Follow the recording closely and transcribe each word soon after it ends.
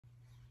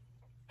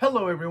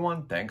Hello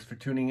everyone, thanks for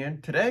tuning in.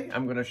 Today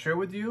I'm going to share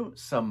with you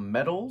some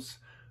medals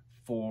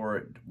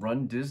for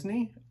Run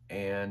Disney.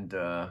 And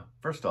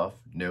first off,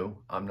 no,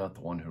 I'm not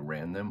the one who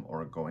ran them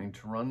or going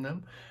to run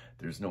them.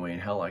 There's no way in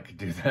hell I could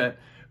do that.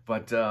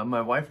 But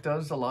my wife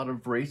does a lot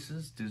of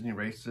races, Disney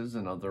races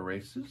and other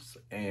races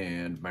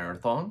and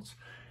marathons.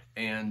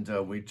 And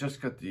we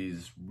just got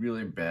these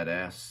really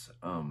badass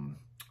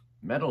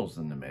medals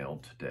in the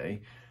mail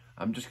today.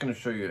 I'm just going to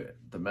show you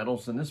the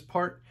medals in this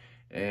part.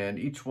 And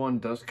each one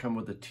does come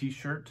with a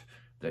t-shirt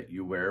that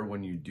you wear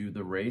when you do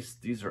the race.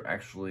 These are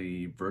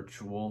actually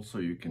virtual, so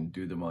you can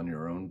do them on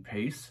your own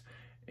pace.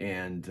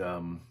 And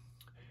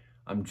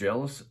I'm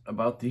jealous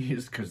about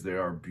these because they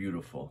are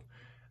beautiful.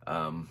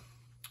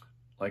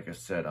 Like I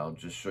said, I'll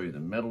just show you the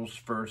medals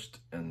first,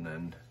 and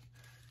then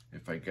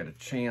if I get a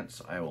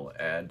chance, I will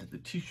add the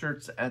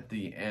t-shirts at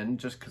the end,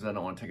 just because I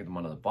don't want to take them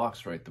out of the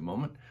box right at the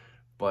moment.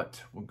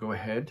 But we'll go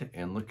ahead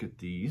and look at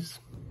these.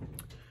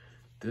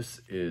 This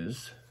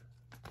is...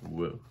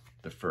 whoa,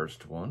 the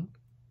first one.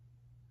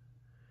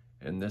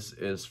 And this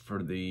is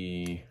for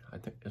the, I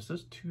think, is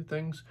this two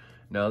things?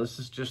 No, this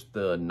is just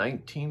the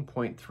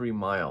 19.3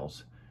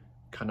 miles.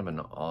 Kind of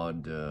an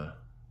odd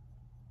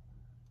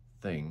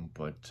thing,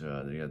 but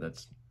yeah,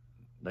 that's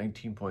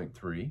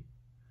 19.3.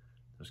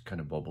 Those kind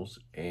of bubbles.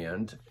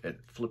 And it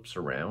flips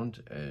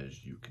around,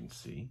 as you can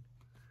see.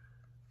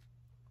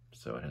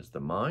 So it has the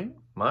mine.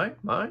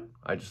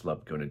 I just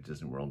love going to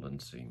Disney World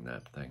and seeing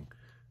that thing.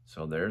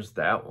 So there's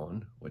that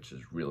one, which is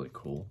really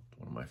cool.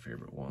 One of my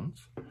favorite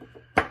ones.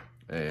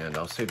 And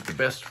I'll save the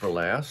best for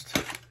last.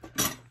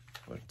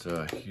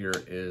 But here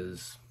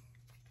is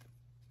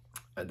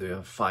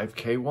the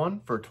 5K one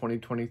for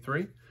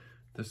 2023.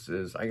 This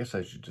is, I guess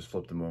I should just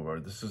flip them over.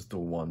 This is the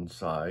one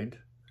side.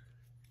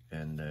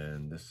 And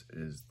then this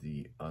is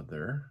the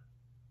other.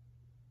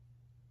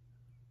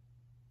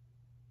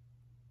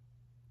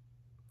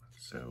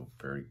 So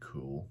very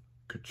cool.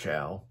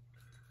 Ka-chow.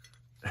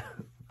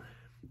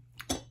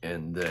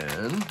 And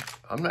then,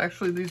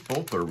 these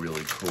both are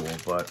really cool,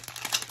 but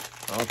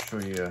I'll show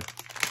you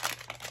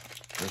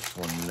this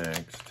one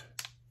next.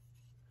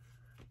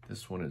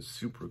 This one is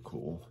super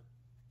cool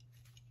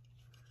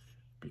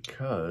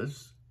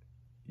because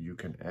you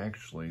can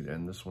actually,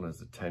 and this one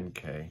is a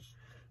 10K.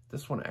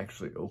 This one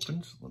actually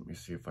opens. Let me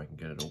see if I can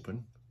get it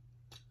open.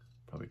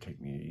 Probably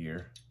take me a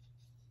year.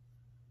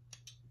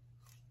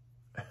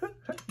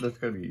 That's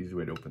gotta be an easy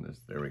way to open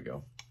this. There we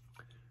go.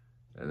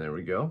 And there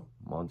we go,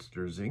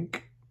 Monsters,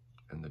 Inc.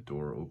 And the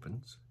door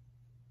opens.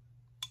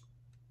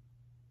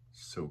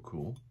 So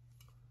cool.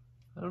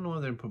 I don't know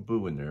why they put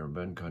Boo in there. It'd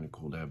been kind of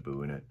cool to have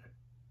Boo in it.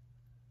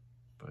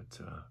 But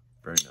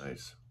very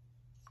nice.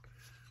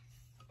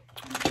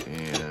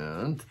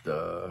 And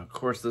of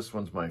course, this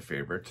one's my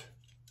favorite.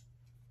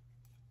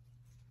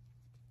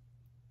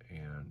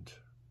 And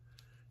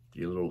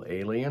the little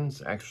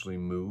aliens actually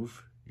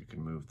move. You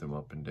can move them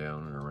up and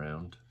down and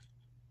around.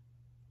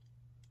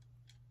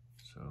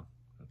 So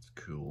that's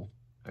cool.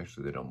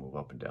 Actually, they don't move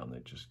up and down. They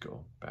just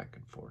go back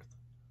and forth.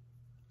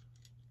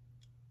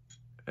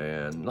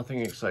 And nothing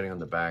exciting on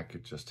the back.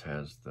 It just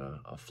has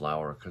a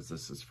flower because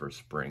this is for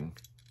spring.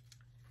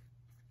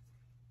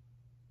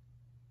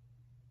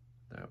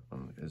 That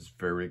one is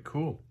very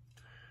cool.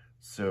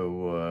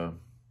 So,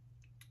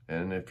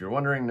 and if you're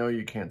wondering, no,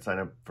 you can't sign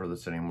up for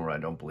this anymore. I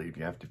don't believe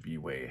you have to be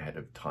way ahead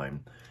of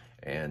time.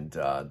 And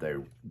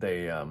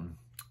they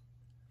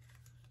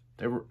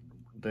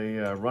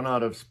run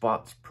out of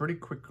spots pretty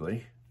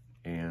quickly.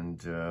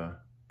 And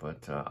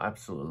but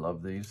absolutely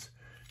love these.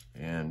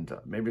 And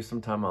maybe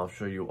sometime I'll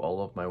show you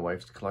all of my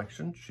wife's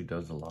collection. She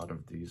does a lot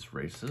of these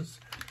races,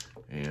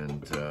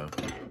 and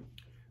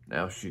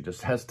now she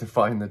just has to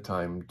find the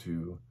time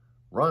to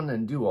run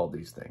and do all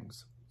these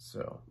things.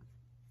 So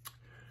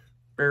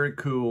very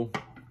cool.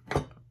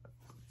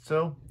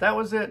 So that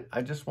was it.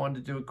 I just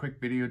wanted to do a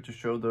quick video to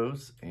show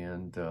those,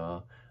 and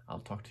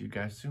I'll talk to you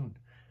guys soon.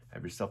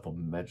 Have yourself a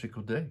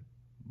magical day.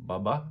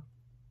 Bye-bye.